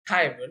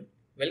Hi everyone,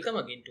 welcome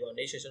again to our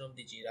new session of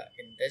the Jira.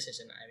 In this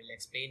session, I will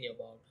explain you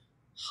about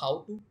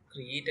how to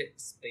create a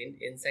sprint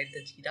inside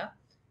the Jira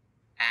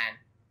and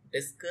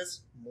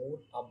discuss more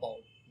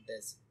about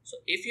this. So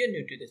if you are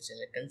new to this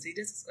channel,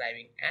 consider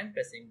subscribing and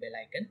pressing bell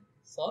icon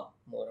for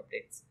more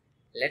updates.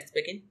 Let's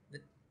begin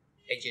with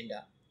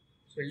agenda.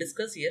 So we'll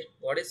discuss here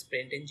what is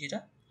sprint in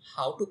Jira,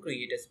 how to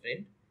create a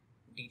sprint,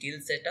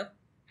 detailed setup,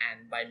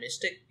 and by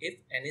mistake if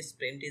any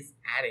sprint is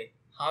added,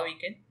 how we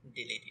can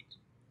delete it.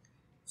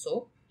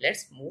 So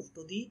let's move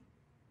to the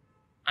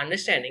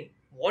understanding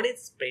what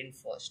is sprint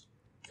first.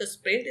 So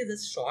sprint is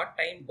a short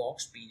time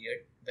box period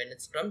when a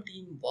scrum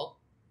team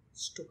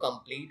works to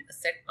complete a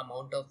set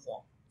amount of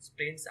work.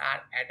 Sprints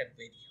are at the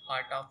very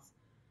heart of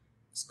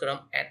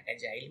scrum and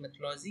agile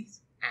methodologies,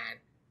 and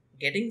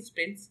getting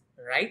sprints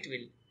right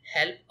will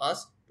help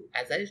us to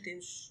agile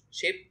teams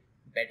shape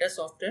better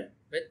software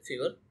with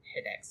fewer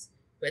headaches.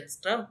 With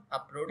scrum, a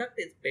product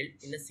is built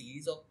in a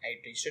series of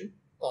iterations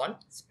called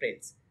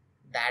sprints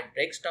that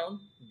breaks down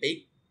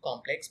big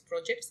complex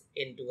projects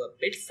into a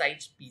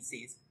bit-sized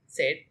pieces,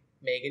 said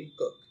Megan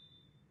Cook,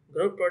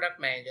 Group Product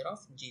Manager of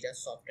Jira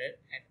Software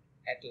at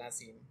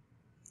Atlassian.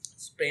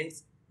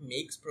 Sprints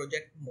makes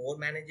project more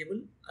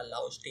manageable,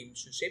 allows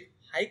teams to ship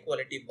high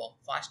quality work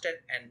faster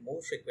and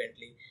more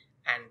frequently,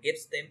 and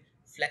gives them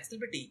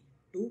flexibility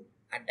to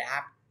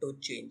adapt to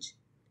change.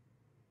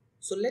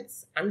 So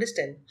let's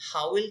understand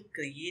how we'll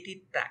create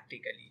it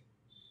practically.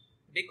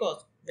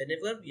 Because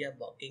whenever we are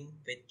working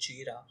with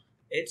Jira,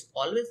 it's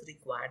always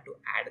required to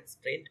add a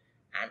sprint,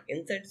 and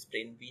inside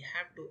sprint we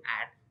have to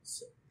add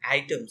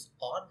items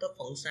or the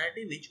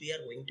functionality which we are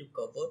going to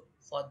cover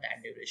for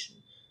that duration.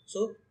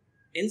 So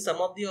in some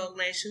of the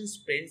organizations,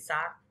 sprints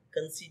are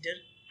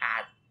considered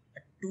as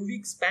a 2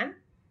 week span.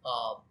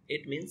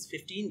 It means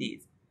 15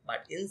 days,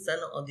 but in some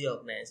of the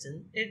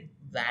organizations it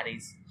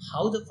varies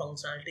how the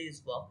functionality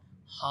is work,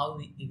 how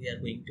we are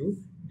going to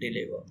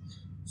deliver.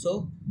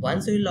 So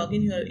once you log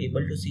in, you are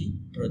able to see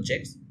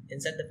projects.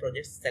 Inside the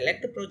project,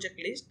 select the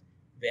project list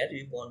where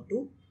we want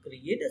to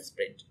create a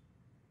sprint.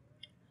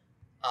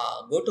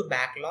 Go to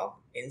backlog.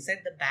 Inside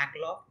the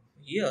backlog,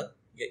 here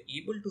you're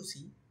able to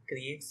see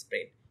create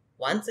sprint.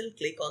 Once you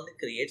click on the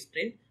create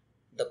sprint,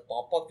 the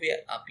pop-up will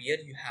appear.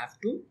 You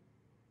have to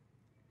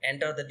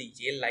enter the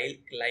detail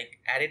like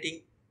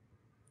editing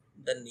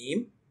the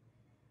name.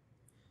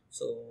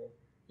 So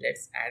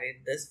let's edit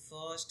this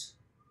first.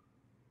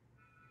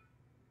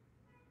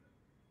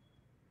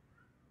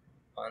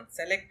 On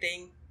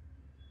selecting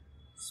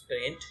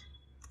sprint,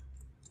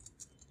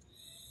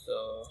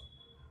 so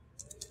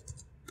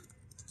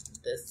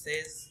this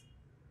is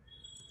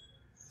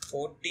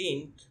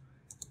 14th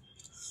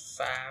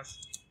Feb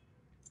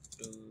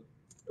to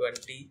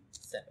 27th.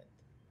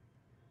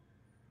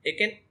 You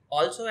can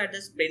also add the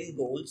sprint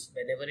goals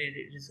whenever it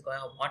is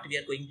required, what we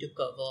are going to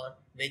cover,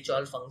 which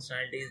all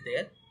functionality is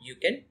there. You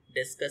can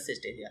discuss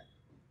it here.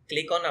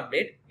 Click on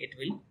update, it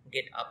will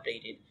get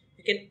updated.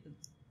 You can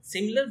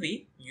similar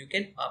way you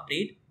can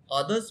update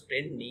other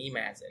sprint name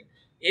as well.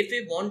 If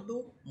we want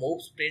to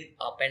move sprint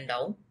up and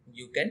down,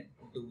 you can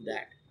do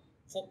that.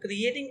 For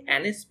creating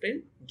any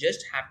sprint,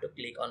 just have to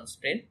click on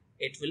sprint.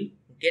 It will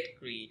get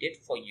created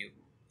for you.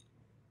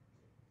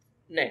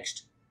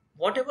 Next,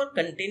 whatever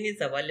content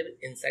is available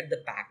inside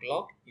the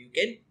backlog, you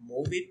can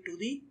move it to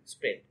the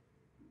sprint.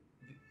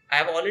 I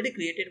have already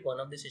created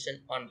one of the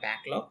session on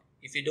backlog.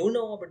 If you don't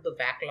know about the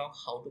backlog,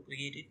 how to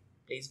create it,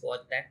 please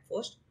watch that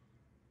first.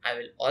 I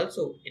will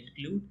also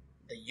include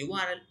the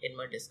URL in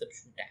my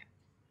description tab.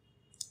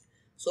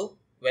 So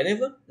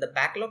whenever the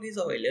backlog is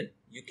available,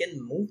 you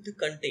can move the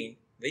content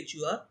which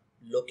you are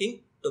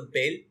looking to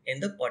build in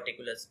the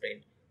particular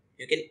sprint.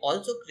 You can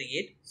also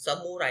create some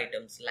more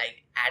items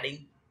like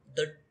adding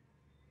the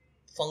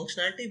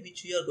functionality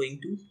which we are going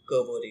to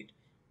cover it.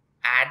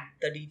 Add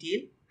the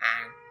detail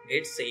and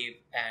get saved,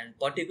 and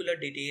particular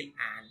detail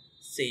and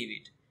save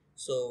it.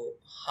 So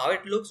how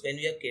it looks when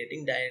we are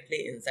creating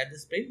directly inside the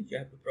sprint, you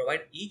have to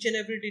provide each and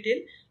every detail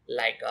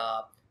like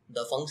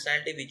the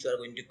functionality which you are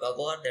going to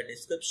cover, the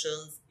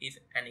descriptions, if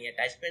any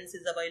attachments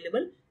is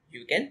available,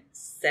 you can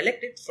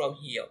select it from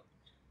here.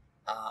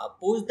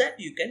 Post that,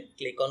 you can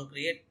click on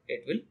create,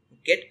 it will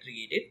get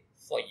created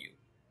for you.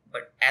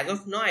 But as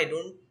of now, I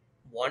don't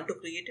want to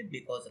create it.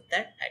 Because of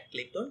that, I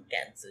clicked on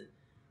cancel.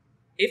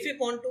 If you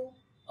want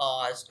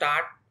to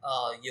start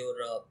your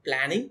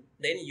planning,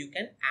 then you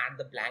can add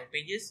the blank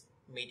pages,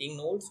 meeting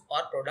notes or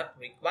product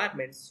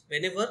requirements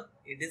whenever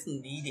it is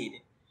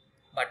needed.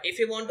 But if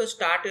you want to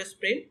start your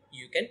sprint,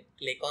 you can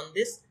click on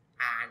this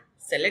and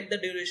select the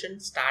duration,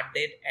 start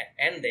date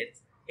and end date.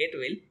 It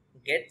will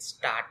get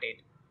started.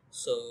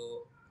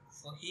 So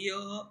for here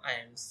I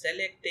am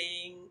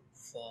selecting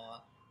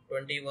for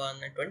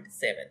 21 and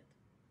 27.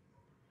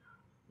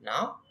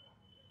 Now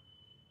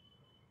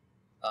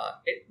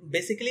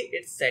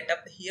it's set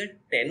up here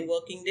 10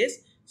 working days,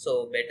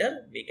 so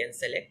better we can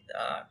select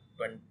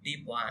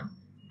 21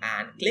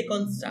 and click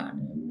on start.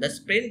 The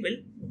sprint will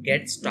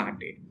get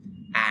started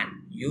and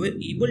you will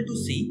able to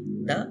see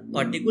the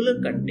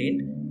particular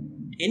content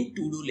in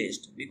to-do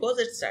list because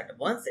it's set.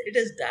 Once it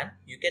is done,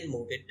 you can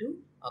move it to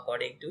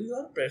according to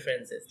your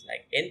preferences,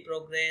 like in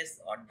progress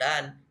or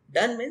done.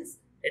 Done means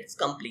it's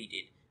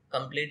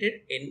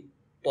completed in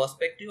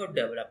perspective of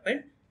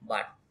development,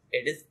 but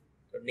it is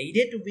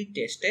needed to be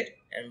tested,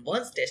 and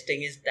once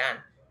testing is done,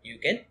 you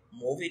can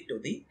move it to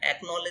the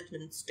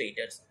acknowledgement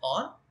status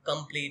or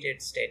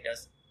completed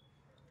status.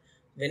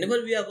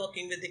 Whenever we are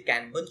working with the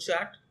kanban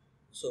chart,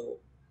 so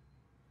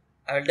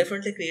I will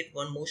definitely create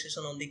one more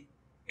session on the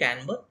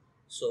kanban,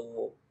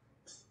 so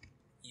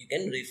you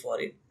can refer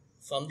it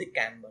from the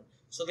kanban.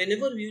 So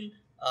whenever we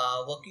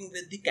will working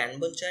with the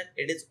kanban chart,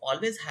 it is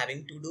always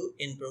having to do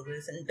in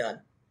progress and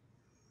done.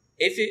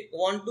 If you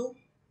want to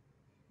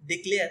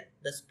declare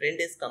the sprint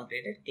is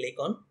completed, click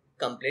on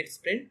complete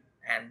sprint,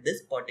 and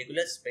this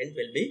particular sprint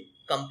will be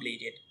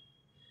completed.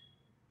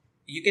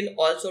 You can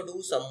also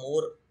do some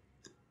more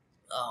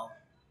uh,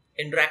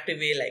 interactive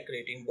way, like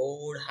creating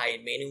board,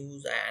 hide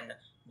menus, and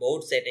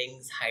board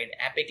settings, hide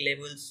epic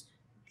labels.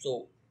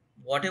 So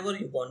whatever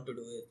you want to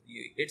do,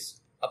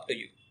 it's up to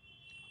you.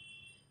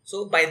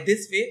 So by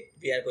this way,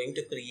 we are going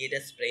to create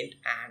a sprint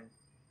and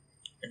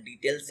a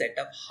detailed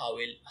setup how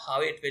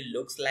it will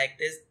looks like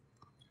this.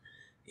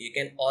 You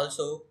can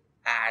also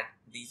add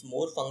these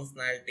more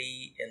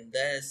functionality in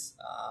this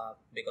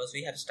because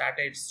we have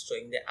started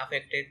showing the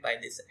affected by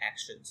these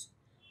actions.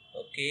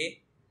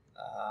 Okay,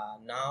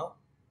 now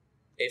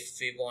if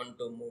we want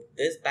to move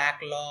this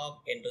backlog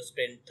into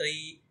sprint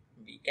 3,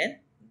 we can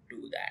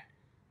do that.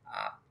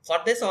 For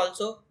this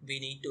also, we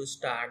need to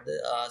start the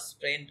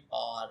sprint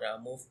or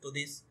move to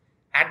this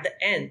at the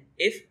end.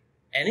 If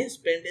any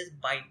sprint is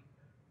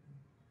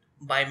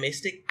by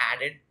mistake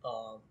added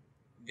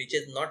which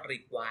is not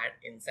required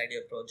inside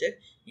your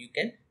project, you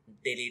can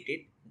delete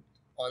it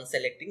on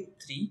selecting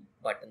three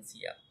buttons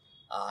here,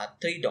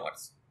 three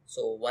dots.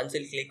 So once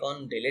you'll click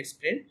on delete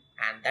sprint,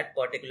 and that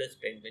particular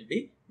sprint will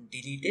be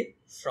deleted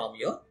from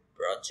your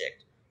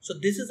project. So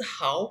this is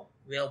how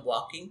we are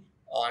working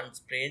on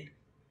sprint.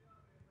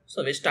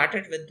 So we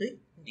started with the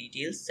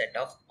detailed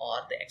setup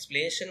or the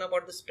explanation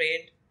about the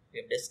sprint.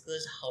 We have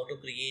discussed how to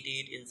create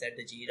it inside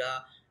the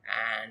Jira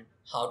and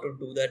how to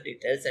do the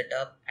detailed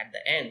setup at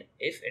the end.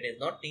 If it is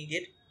not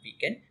needed, we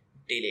can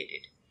delete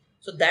it.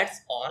 So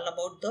that's all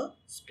about the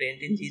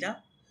sprint in Jira.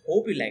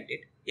 Hope you liked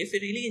it. If you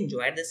really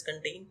enjoyed this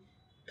content,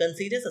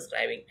 consider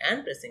subscribing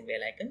and pressing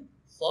bell icon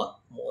for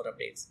more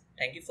updates.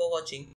 Thank you for watching.